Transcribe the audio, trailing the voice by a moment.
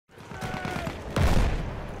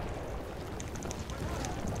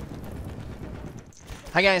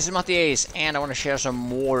Hi guys, it's Mattias, and I want to share some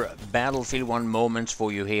more Battlefield 1 moments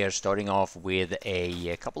for you here, starting off with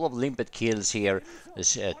a couple of limpet kills here.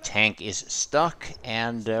 This tank is stuck,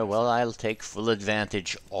 and well, I'll take full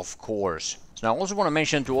advantage, of course. So now I also want to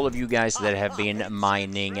mention to all of you guys that have been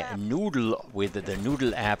mining Noodle with the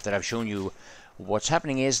Noodle app that I've shown you, what's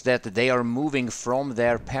happening is that they are moving from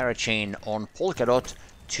their parachain on Polkadot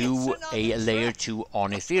to a layer 2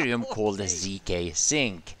 on Ethereum called ZK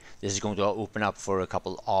Sync. This is going to open up for a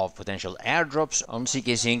couple of potential airdrops on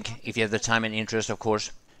ZK Sync, if you have the time and interest, of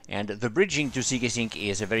course. And the bridging to ZK Sync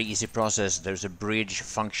is a very easy process. There's a bridge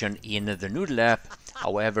function in the Noodle app.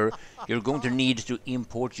 However, you're going to need to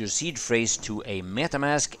import your seed phrase to a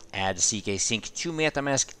MetaMask, add ZK Sync to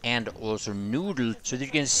MetaMask, and also Noodle so that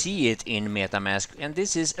you can see it in MetaMask. And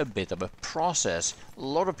this is a bit of a process. A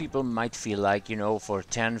lot of people might feel like, you know, for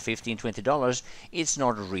 $10, $15, $20, it's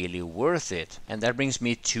not really worth it. And that brings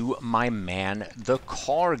me to my man, the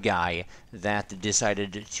car guy, that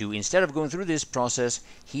decided to, instead of going through this process,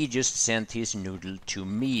 he just sent his Noodle to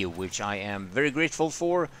me, which I am very grateful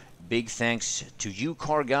for. Big thanks to you,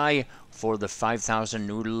 car guy, for the 5,000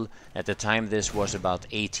 Noodle. At the time this was about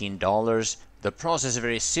 $18. The process is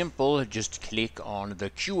very simple. Just click on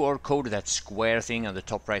the QR code, that square thing on the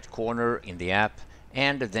top right corner in the app,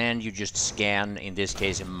 and then you just scan, in this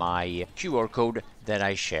case, my QR code that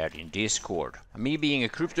I shared in Discord. Me being a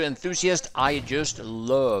crypto enthusiast, I just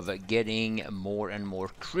love getting more and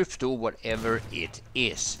more crypto, whatever it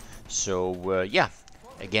is. So yeah,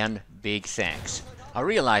 again, big thanks. I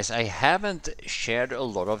realize I haven't shared a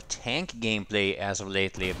lot of tank gameplay as of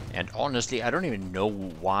lately, and honestly I don't even know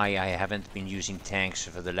why I haven't been using tanks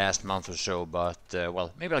for the last month or so, but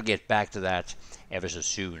well, maybe I'll get back to that ever so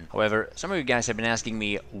soon. However, some of you guys have been asking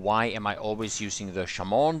me why am I always using the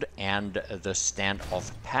Chamond and the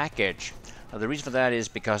standoff package. Now, the reason for that is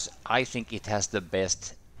because I think it has the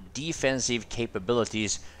best defensive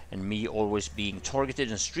capabilities, and me always being targeted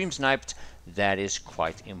and stream sniped, that is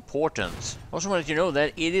quite important. I also wanted to know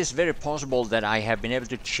that it is very possible that I have been able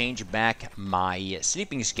to change back my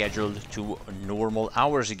sleeping schedule to normal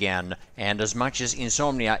hours again, and as much as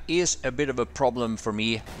insomnia is a bit of a problem for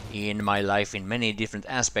me in my life in many different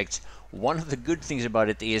aspects, one of the good things about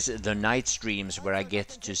it is the night streams, where I get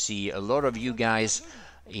to see a lot of you guys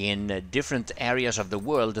in different areas of the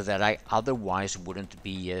world that I otherwise wouldn't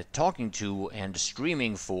be talking to and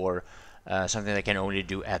streaming for, something I can only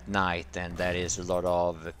do at night, and that is a lot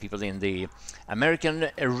of people in the American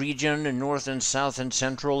region, North and South and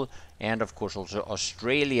Central, and of course also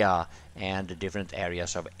Australia and different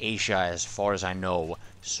areas of Asia as far as I know.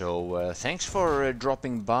 So thanks for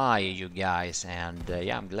dropping by, you guys, and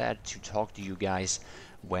yeah, I'm glad to talk to you guys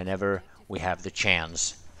whenever we have the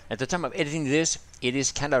chance. At the time of editing this, it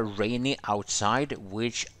is kind of rainy outside,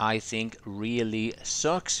 which I think really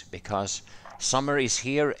sucks because summer is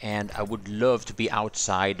here and I would love to be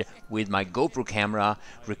outside with my GoPro camera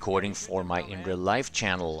recording for my In Real Life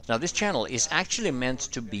channel. Now, this channel is actually meant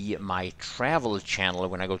to be my travel channel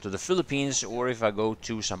when I go to the Philippines, or if I go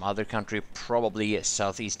to some other country, probably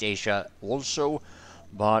Southeast Asia also.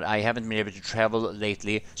 But I haven't been able to travel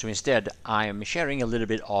lately, so instead I am sharing a little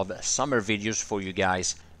bit of summer videos for you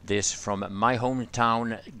guys. This from my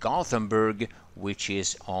hometown Gothenburg, which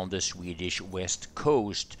is on the Swedish west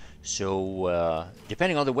coast. So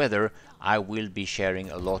depending on the weather, I will be sharing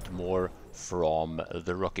a lot more from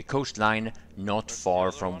the rocky coastline, not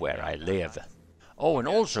far from where I live. Oh, and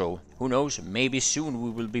also, who knows, maybe soon we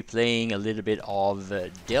will be playing a little bit of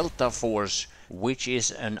Delta Force, which is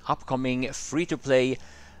an upcoming free-to-play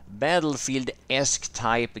Battlefield-esque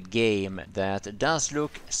type game that does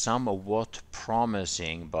look somewhat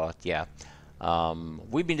promising, but yeah,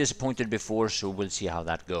 we've been disappointed before, so we'll see how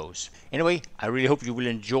that goes. Anyway, I really hope you will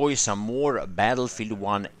enjoy some more Battlefield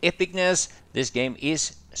 1 epicness. This game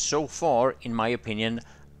is, so far, in my opinion,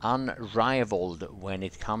 unrivaled when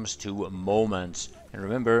it comes to moments. And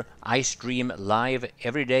remember, I stream live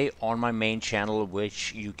every day on my main channel,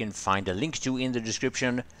 which you can find a link to in the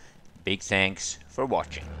description. Big thanks for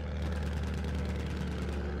watching.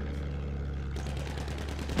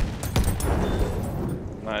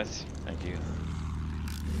 Nice. Thank you.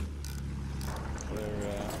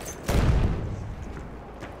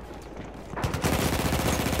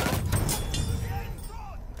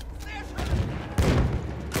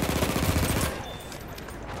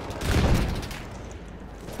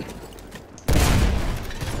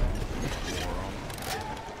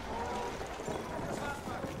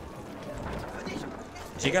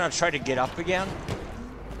 Is he gonna try to get up again?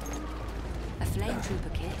 A flame trooper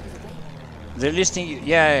kit is available. They're listing,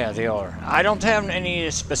 yeah, they are. I don't have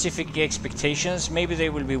any specific expectations. Maybe they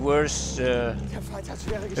will be worth a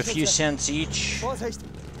few cents each.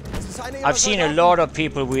 I've seen a lot of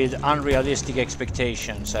people with unrealistic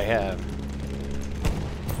expectations, I have.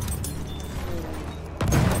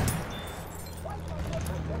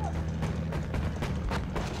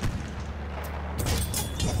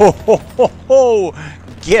 Ho ho ho ho!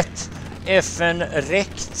 Get effen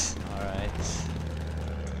wrecked!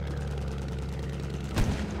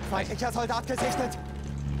 Feindlicher Soldat gesichtet!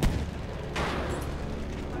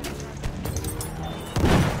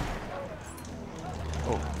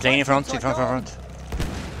 Oh, plane in front, in front.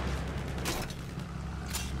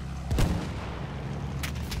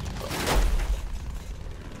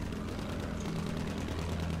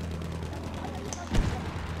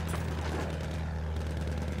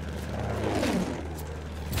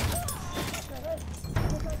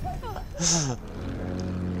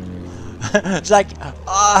 It's like,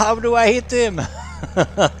 how do I hit him?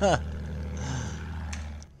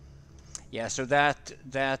 Yeah, so that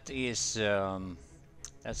is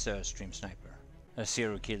that's a stream sniper.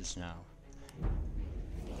 0 kills now.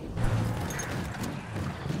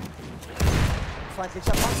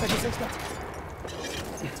 Feindlicher Panzer gesichtet!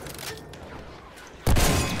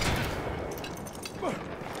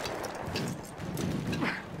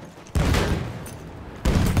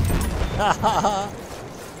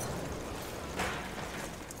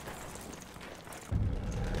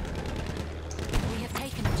 We have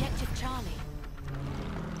taken objective Charlie.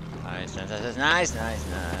 Nice.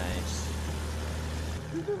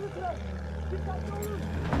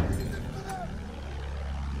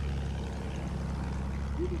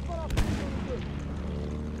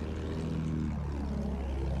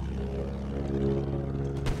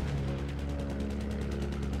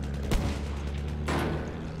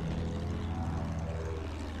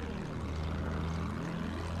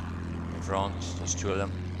 In front, there's 2 of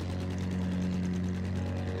them.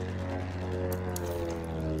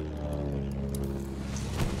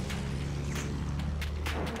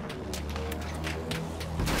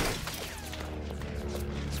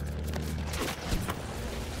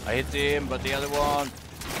 I hit him, but the other one.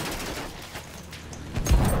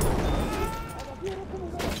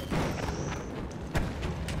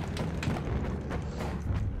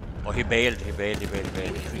 Oh, he bailed.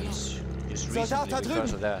 Just recently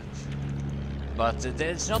because of that. But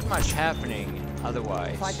there's not much happening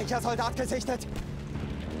otherwise. Feindlicher Soldat gesichtet!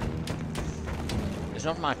 There's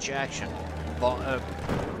not much action. But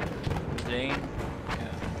plane.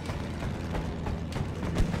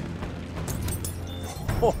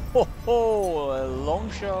 Ho ho ho!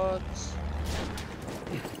 Long shots.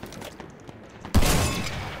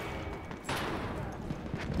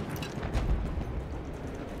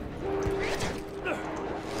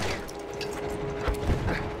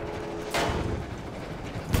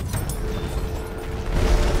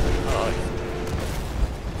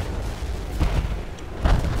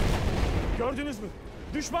 Gördünüz mü?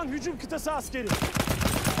 Düşman hücum kıtası askeri.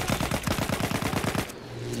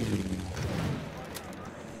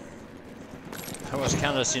 That was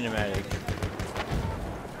kind of cinematic.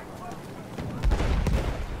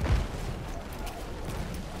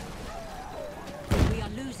 We are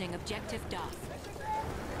losing objective Duff.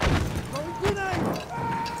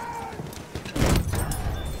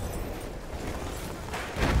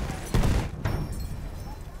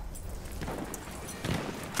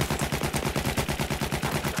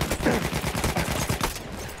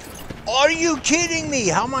 Are you kidding me?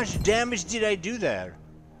 How much damage did I do there?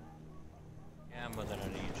 Yeah, more than I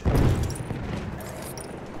need.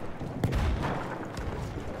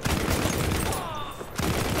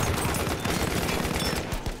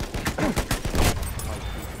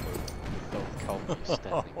 Don't come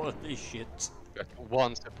stepping. Holy shit. Got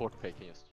 1 support taking just